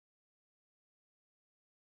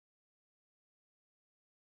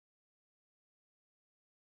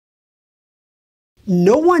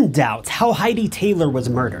No one doubts how Heidi Taylor was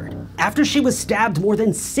murdered. After she was stabbed more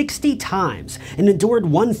than 60 times and endured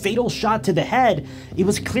one fatal shot to the head, it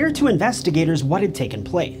was clear to investigators what had taken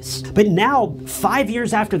place. But now, 5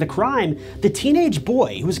 years after the crime, the teenage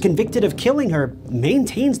boy who was convicted of killing her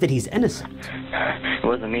maintains that he's innocent. It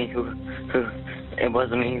wasn't me who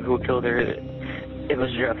killed her. It was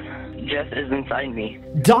Jeff. Jeff is inside me.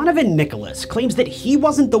 Donovan Nicholas claims that he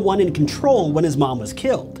wasn't the one in control when his mom was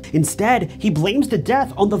killed. Instead, he blames the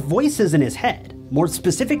death on the voices in his head. More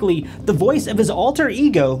specifically, the voice of his alter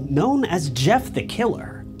ego known as Jeff the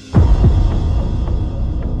Killer.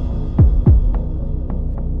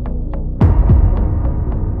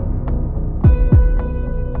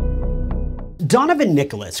 Donovan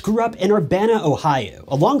Nicholas grew up in Urbana, Ohio,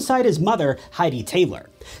 alongside his mother, Heidi Taylor,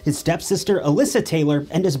 his stepsister, Alyssa Taylor,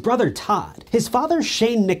 and his brother, Todd. His father,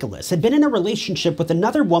 Shane Nicholas, had been in a relationship with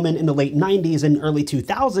another woman in the late 90s and early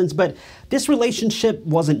 2000s, but this relationship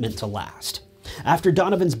wasn't meant to last. After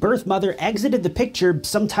Donovan's birth mother exited the picture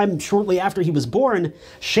sometime shortly after he was born,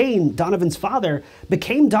 Shane, Donovan's father,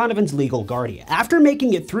 became Donovan's legal guardian. After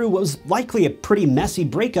making it through what was likely a pretty messy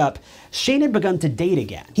breakup, Shane had begun to date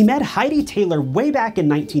again. He met Heidi Taylor way back in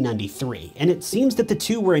 1993, and it seems that the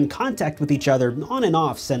two were in contact with each other on and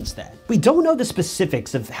off since then. We don't know the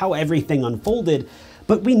specifics of how everything unfolded,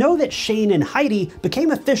 but we know that Shane and Heidi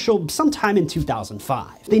became official sometime in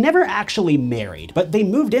 2005. They never actually married, but they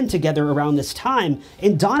moved in together around this time,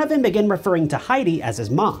 and Donovan began referring to Heidi as his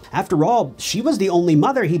mom. After all, she was the only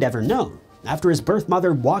mother he'd ever known, after his birth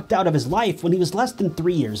mother walked out of his life when he was less than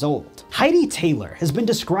 3 years old. Heidi Taylor has been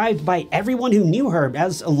described by everyone who knew her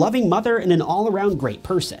as a loving mother and an all-around great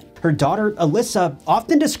person. Her daughter, Alyssa,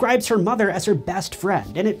 often describes her mother as her best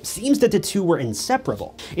friend, and it seems that the two were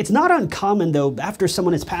inseparable. It's not uncommon, though, after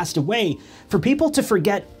someone has passed away, for people to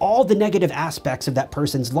forget all the negative aspects of that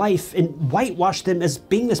person's life and whitewash them as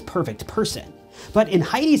being this perfect person. But in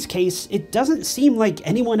Heidi's case, it doesn't seem like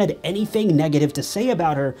anyone had anything negative to say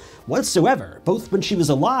about her whatsoever, both when she was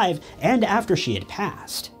alive and after she had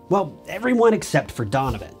passed. Well, everyone except for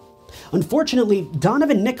Donovan. Unfortunately,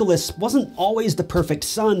 Donovan Nicholas wasn't always the perfect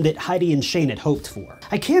son that Heidi and Shane had hoped for.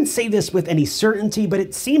 I can't say this with any certainty, but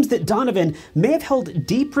it seems that Donovan may have held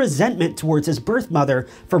deep resentment towards his birth mother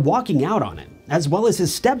for walking out on him, as well as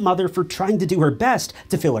his stepmother for trying to do her best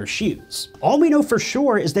to fill her shoes. All we know for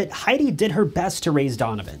sure is that Heidi did her best to raise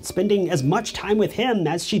Donovan, spending as much time with him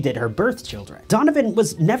as she did her birth children. Donovan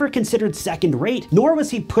was never considered second-rate, nor was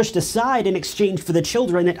he pushed aside in exchange for the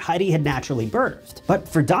children that Heidi had naturally birthed. But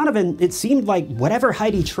for Donovan, it seemed like whatever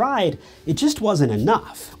Heidi tried, it just wasn't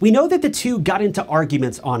enough. We know that the two got into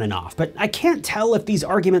arguments on and off, but I can't tell if these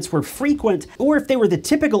arguments were frequent or if they were the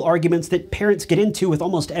typical arguments that parents get into with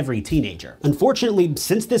almost every teenager. Unfortunately,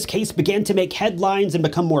 since this case began to make headlines and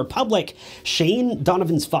become more public, Shane,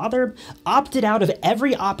 Donovan's father, opted out of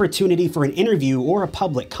every opportunity for an interview or a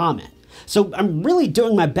public comment. So I'm really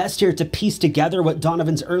doing my best here to piece together what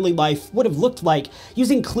Donovan's early life would have looked like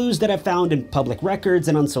using clues that I've found in public records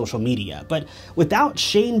and on social media. But without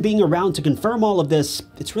Shane being around to confirm all of this,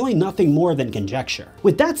 it's really nothing more than conjecture.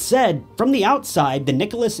 With that said, from the outside, the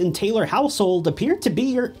Nicholas and Taylor household appeared to be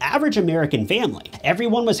your average American family.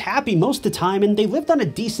 Everyone was happy most of the time, and they lived on a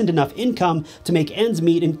decent enough income to make ends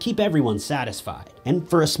meet and keep everyone satisfied. And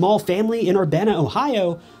for a small family in Urbana,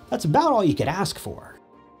 Ohio, that's about all you could ask for.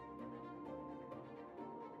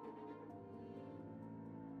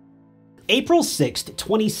 April 6th,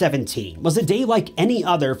 2017 was a day like any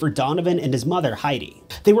other for Donovan and his mother, Heidi.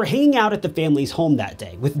 They were hanging out at the family's home that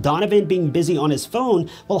day, with Donovan being busy on his phone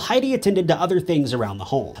while Heidi attended to other things around the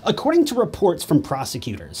home. According to reports from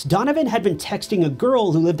prosecutors, Donovan had been texting a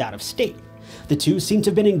girl who lived out of state. The two seemed to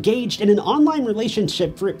have been engaged in an online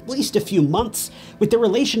relationship for at least a few months, with the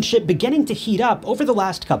relationship beginning to heat up over the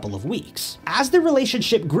last couple of weeks. As the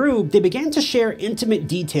relationship grew, they began to share intimate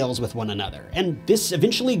details with one another, and this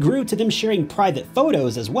eventually grew to them sharing private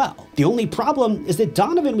photos as well. The only problem is that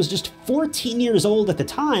Donovan was just 14 years old at the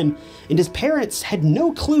time, and his parents had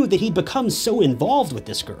no clue that he'd become so involved with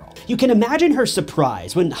this girl. You can imagine her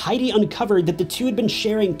surprise when Heidi uncovered that the two had been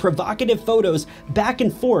sharing provocative photos back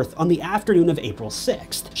and forth on the afternoon of April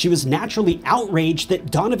 6th. She was naturally outraged that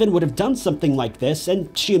Donovan would have done something like this,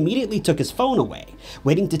 and she immediately took his phone away,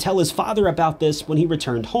 waiting to tell his father about this when he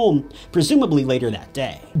returned home, presumably later that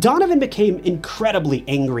day. Donovan became incredibly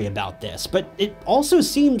angry about this, but it also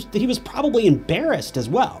seemed that he was probably embarrassed as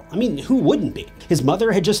well. I mean, who wouldn't be? His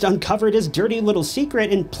mother had just uncovered his dirty little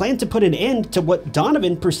secret and planned to put an end to what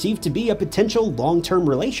Donovan perceived to be a potential long-term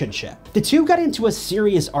relationship. The two got into a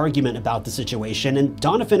serious argument about the situation, and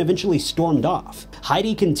Donovan eventually stormed stormed off.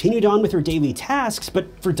 Heidi continued on with her daily tasks,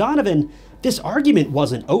 but for Donovan, this argument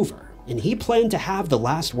wasn't over, and he planned to have the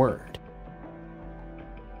last word.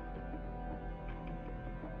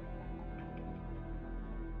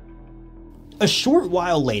 A short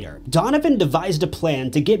while later, Donovan devised a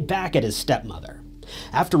plan to get back at his stepmother.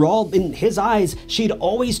 After all, in his eyes, she'd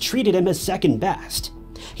always treated him as second best.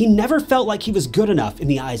 He never felt like he was good enough in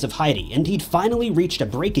the eyes of Heidi, and he'd finally reached a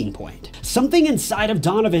breaking point. Something inside of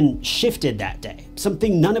Donovan shifted that day,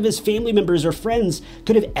 something none of his family members or friends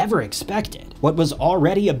could have ever expected. What was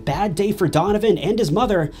already a bad day for Donovan and his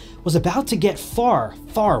mother was about to get far,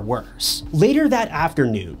 far worse. Later that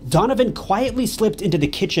afternoon, Donovan quietly slipped into the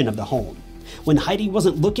kitchen of the home. When Heidi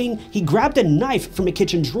wasn't looking, he grabbed a knife from a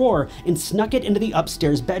kitchen drawer and snuck it into the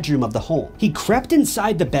upstairs bedroom of the home. He crept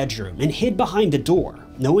inside the bedroom and hid behind the door,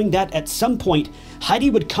 knowing that at some point,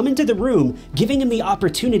 Heidi would come into the room, giving him the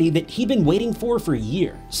opportunity that he'd been waiting for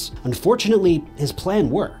years. Unfortunately, his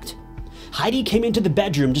plan worked. Heidi came into the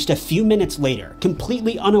bedroom just a few minutes later,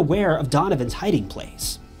 completely unaware of Donovan's hiding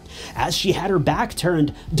place. As she had her back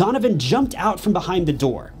turned, Donovan jumped out from behind the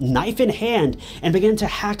door, knife in hand, and began to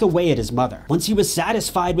hack away at his mother. Once he was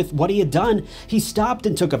satisfied with what he had done, he stopped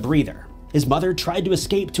and took a breather. His mother tried to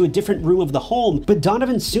escape to a different room of the home, but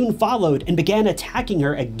Donovan soon followed and began attacking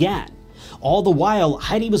her again. All the while,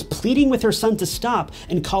 Heidi was pleading with her son to stop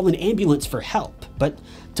and call an ambulance for help, but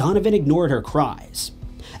Donovan ignored her cries.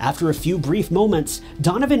 After a few brief moments,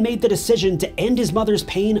 Donovan made the decision to end his mother's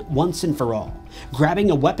pain once and for all, grabbing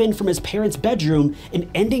a weapon from his parents' bedroom and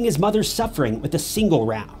ending his mother's suffering with a single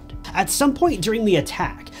round. At some point during the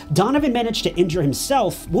attack, Donovan managed to injure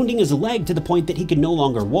himself, wounding his leg to the point that he could no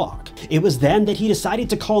longer walk. It was then that he decided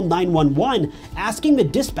to call 911, asking the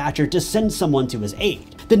dispatcher to send someone to his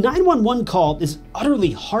aid. The 911 call is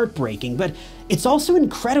utterly heartbreaking, but it's also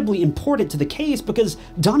incredibly important to the case because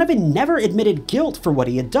Donovan never admitted guilt for what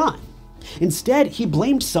he had done. Instead, he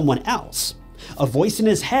blamed someone else. A voice in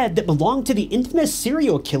his head that belonged to the infamous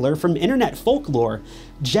serial killer from internet folklore,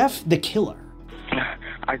 Jeff the Killer.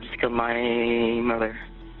 I just killed my mother.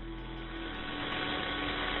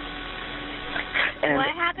 And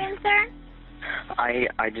what happened, sir?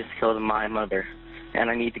 I just killed my mother, and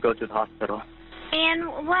I need to go to the hospital. And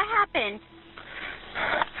what happened?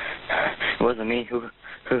 It wasn't me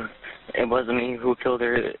who killed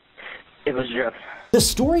her. It was Jeff. The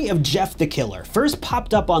story of Jeff the Killer first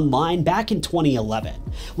popped up online back in 2011,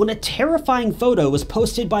 when a terrifying photo was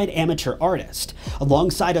posted by an amateur artist,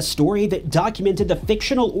 alongside a story that documented the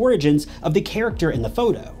fictional origins of the character in the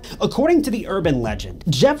photo. According to the urban legend,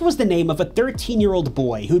 Jeff was the name of a 13-year-old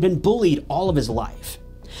boy who'd been bullied all of his life.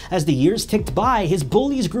 As the years ticked by, his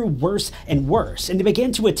bullies grew worse and worse, and they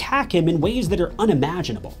began to attack him in ways that are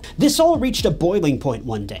unimaginable. This all reached a boiling point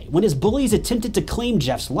one day, when his bullies attempted to claim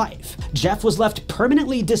Jeff's life. Jeff was left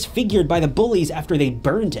permanently disfigured by the bullies after they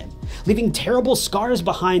burned him, leaving terrible scars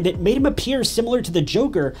behind that made him appear similar to the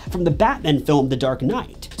Joker from the Batman film The Dark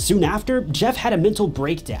Knight. Soon after, Jeff had a mental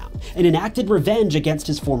breakdown and enacted revenge against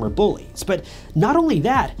his former bullies. But not only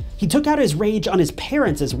that, he took out his rage on his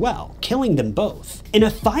parents as well, killing them both. In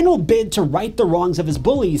a final bid to right the wrongs of his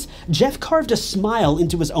bullies, Jeff carved a smile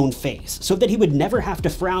into his own face so that he would never have to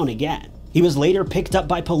frown again. He was later picked up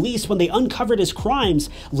by police when they uncovered his crimes,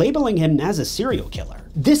 labeling him as a serial killer.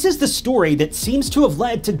 This is the story that seems to have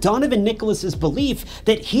led to Donovan Nicholas's belief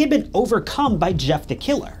that he had been overcome by Jeff the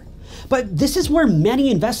Killer. But this is where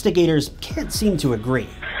many investigators can't seem to agree.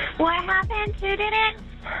 What happened? Who did it?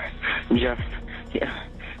 Jeff. Yeah.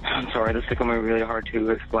 I'm sorry, this is going to be really hard to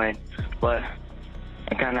explain, but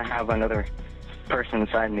I kind of have another person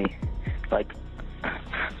inside me. Like.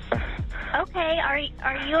 Okay, are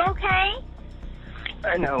you okay?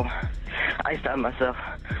 I know. I stabbed myself.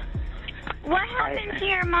 What happened to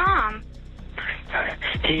your mom?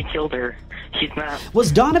 He killed her. He's not.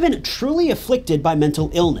 Was Donovan truly afflicted by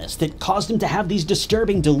mental illness that caused him to have these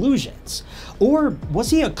disturbing delusions? Or was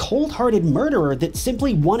he a cold-hearted murderer that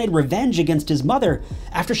simply wanted revenge against his mother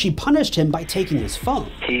after she punished him by taking his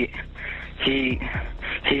phone? He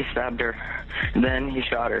stabbed her, then he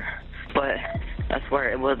shot her. But I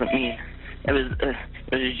swear it wasn't me. It was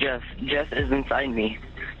Jeff. Jeff is inside me.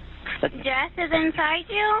 Jess is inside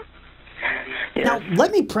you? Yes. Now,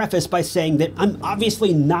 let me preface by saying that I'm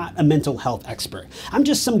obviously not a mental health expert. I'm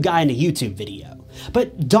just some guy in a YouTube video.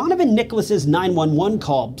 But Donovan Nicholas's 911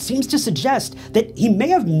 call seems to suggest that he may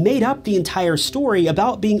have made up the entire story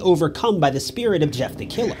about being overcome by the spirit of Jeff the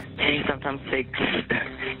Killer. He sometimes takes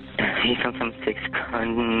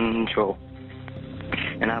control,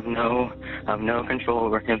 and I have no control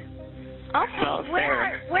over him. Okay, Well,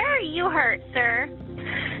 where are you hurt, sir?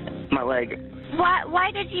 my leg.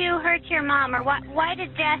 Why did you hurt your mom, or why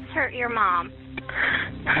did Jess hurt your mom?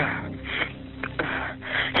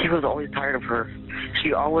 He was always tired of her.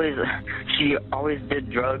 She always did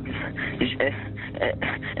drugs,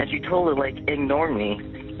 and she totally ignored me.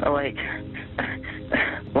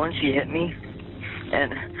 Once she hit me,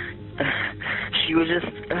 and she was just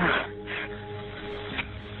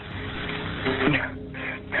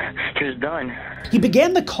she was done. He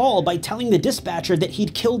began the call by telling the dispatcher that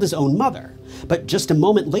he'd killed his own mother. But just a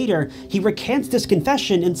moment later, he recants this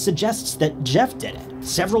confession and suggests that Jeff did it.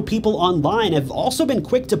 Several people online have also been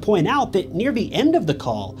quick to point out that near the end of the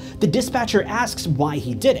call, the dispatcher asks why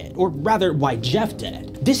he did it, or rather why Jeff did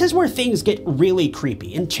it. This is where things get really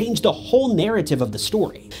creepy and change the whole narrative of the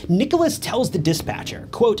story. Nicholas tells the dispatcher,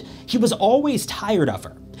 quote, "He was always tired of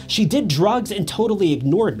her. She did drugs and totally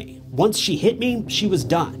ignored me. Once she hit me, she was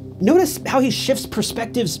done." Notice how he shifts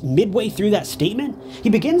perspectives midway through that statement?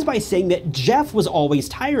 He begins by saying that Jeff was always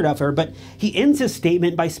tired of her, but he ends his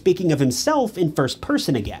statement by speaking of himself in first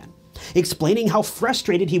person again, explaining how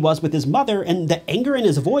frustrated he was with his mother, and the anger in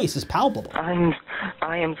his voice is palpable.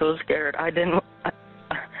 I am so scared. I didn't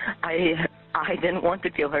want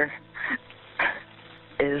to kill her.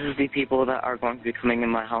 Is the people that are going to be coming in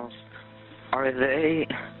my house, are they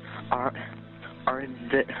going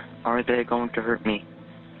to hurt me?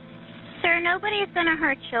 Sir, nobody's gonna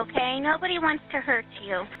hurt you, okay? Nobody wants to hurt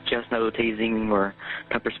you. Just no tasing or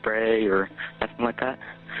pepper spray or nothing like that?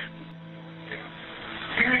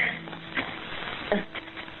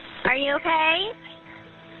 Are you okay?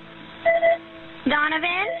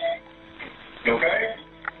 Donovan? You okay?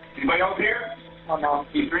 Anybody else here? Oh, no.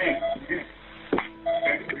 He's green. Okay.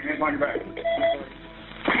 Put your hands on your back.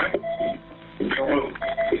 Okay. Don't move.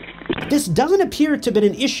 This doesn't appear to have been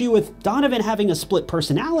an issue with Donovan having a split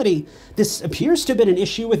personality. This appears to have been an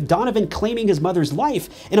issue with Donovan claiming his mother's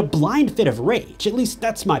life in a blind fit of rage. At least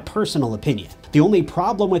that's my personal opinion. The only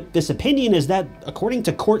problem with this opinion is that, according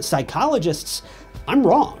to court psychologists, I'm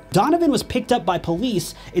wrong. Donovan was picked up by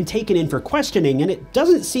police and taken in for questioning, and it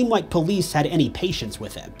doesn't seem like police had any patience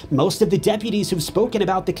with him. Most of the deputies who've spoken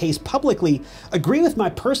about the case publicly agree with my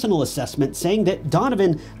personal assessment, saying that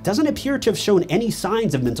Donovan doesn't appear to have shown any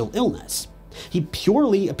signs of mental illness. He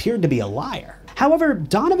purely appeared to be a liar. However,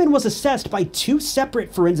 Donovan was assessed by two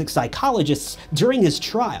separate forensic psychologists during his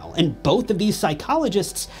trial, and both of these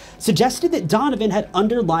psychologists suggested that Donovan had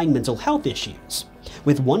underlying mental health issues,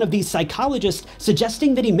 with one of these psychologists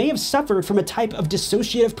suggesting that he may have suffered from a type of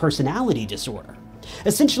dissociative personality disorder.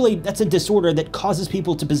 Essentially, that's a disorder that causes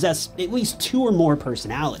people to possess at least two or more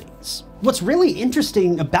personalities. What's really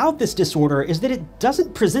interesting about this disorder is that it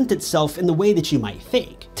doesn't present itself in the way that you might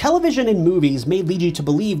think. Television and movies may lead you to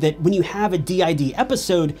believe that when you have a DID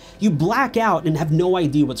episode, you black out and have no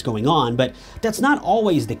idea what's going on, but that's not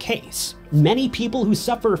always the case. Many people who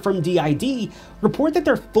suffer from DID report that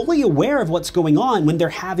they're fully aware of what's going on when they're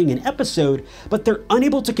having an episode, but they're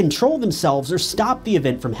unable to control themselves or stop the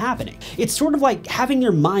event from happening. It's sort of like having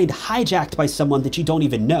your mind hijacked by someone that you don't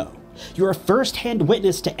even know. You're a first-hand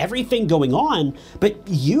witness to everything going on, but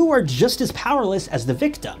you are just as powerless as the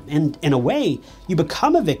victim, and in a way, you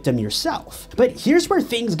become a victim yourself. But here's where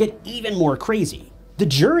things get even more crazy. The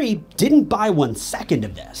jury didn't buy 1 second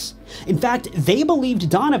of this. In fact, they believed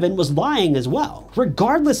Donovan was lying as well.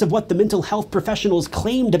 Regardless of what the mental health professionals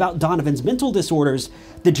claimed about Donovan's mental disorders,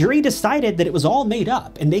 the jury decided that it was all made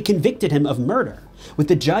up, and they convicted him of murder, with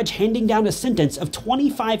the judge handing down a sentence of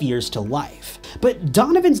 25 years to life. But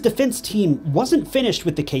Donovan's defense team wasn't finished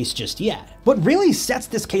with the case just yet. What really sets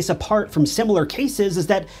this case apart from similar cases is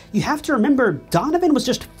that you have to remember Donovan was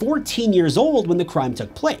just 14 years old when the crime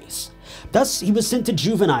took place. Thus, he was sent to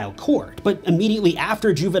juvenile court, but immediately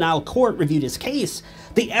after juvenile court reviewed his case,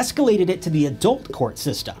 they escalated it to the adult court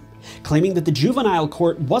system, claiming that the juvenile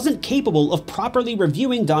court wasn't capable of properly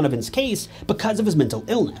reviewing Donovan's case because of his mental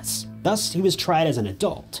illness. Thus, he was tried as an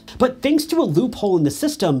adult. But thanks to a loophole in the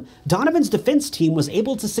system, Donovan's defense team was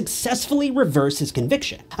able to successfully reverse his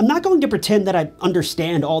conviction. I'm not going to pretend that I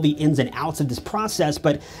understand all the ins and outs of this process,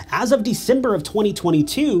 but as of December of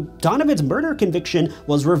 2022, Donovan's murder conviction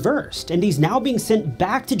was reversed, and he's now being sent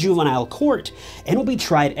back to juvenile court and will be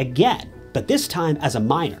tried again, but this time as a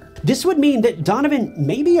minor. This would mean that Donovan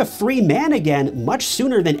may be a free man again much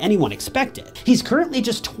sooner than anyone expected. He's currently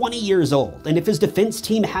just 20 years old, and if his defense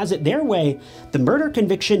team has it their way, the murder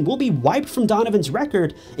conviction will be wiped from Donovan's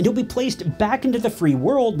record and he'll be placed back into the free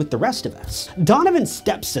world with the rest of us. Donovan's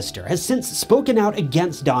stepsister has since spoken out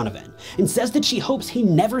against Donovan and says that she hopes he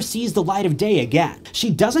never sees the light of day again.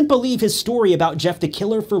 She doesn't believe his story about Jeff the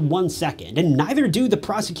Killer for 1 second, and neither do the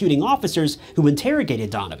prosecuting officers who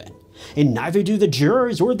interrogated Donovan. and neither do the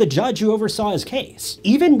jurors or the judge who oversaw his case.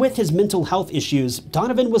 Even with his mental health issues,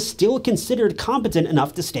 Donovan was still considered competent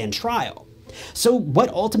enough to stand trial. So what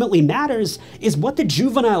ultimately matters is what the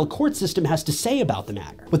juvenile court system has to say about the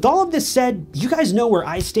matter. With all of this said, you guys know where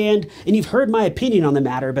I stand, and you've heard my opinion on the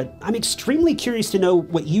matter, but I'm extremely curious to know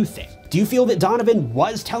what you think. Do you feel that Donovan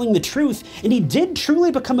was telling the truth and he did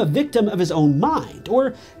truly become a victim of his own mind?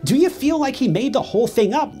 Or do you feel like he made the whole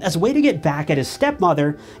thing up as a way to get back at his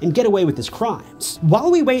stepmother and get away with his crimes?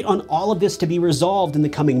 While we wait on all of this to be resolved in the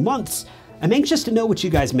coming months, I'm anxious to know what you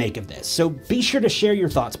guys make of this, so be sure to share your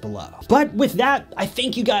thoughts below. But with that, I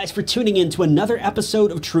thank you guys for tuning in to another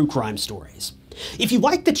episode of True Crime Stories. If you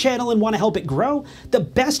like the channel and want to help it grow, the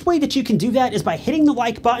best way that you can do that is by hitting the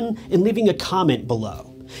like button and leaving a comment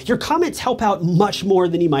below. Your comments help out much more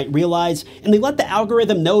than you might realize, and they let the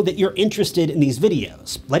algorithm know that you're interested in these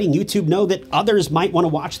videos, letting YouTube know that others might want to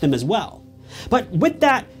watch them as well. But with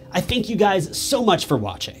that, I thank you guys so much for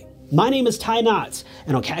watching. My name is Ty Knotts,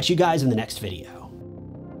 and I'll catch you guys in the next video.